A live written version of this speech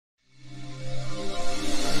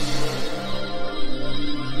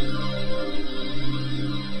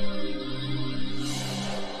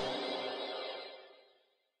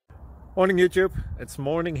Morning YouTube, it's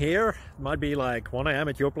morning here. It might be like 1 a.m.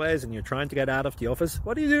 at your place and you're trying to get out of the office.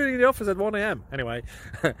 What are you doing in the office at 1 a.m? Anyway,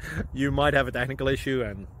 you might have a technical issue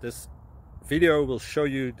and this video will show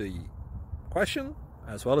you the question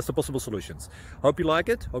as well as the possible solutions. Hope you like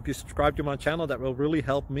it, hope you subscribe to my channel. That will really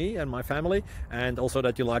help me and my family, and also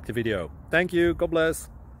that you like the video. Thank you, God bless.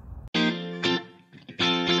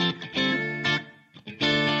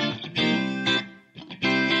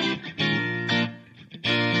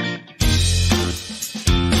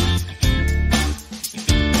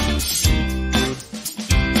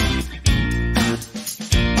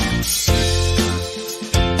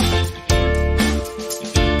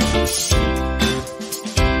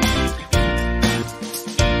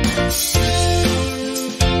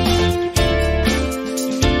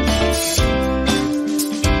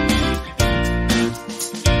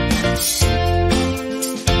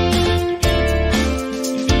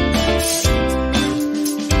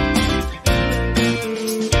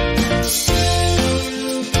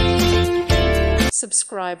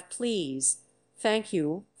 Subscribe, please. Thank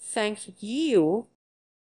you. Thank you.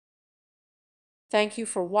 Thank you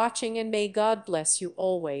for watching, and may God bless you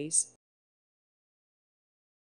always.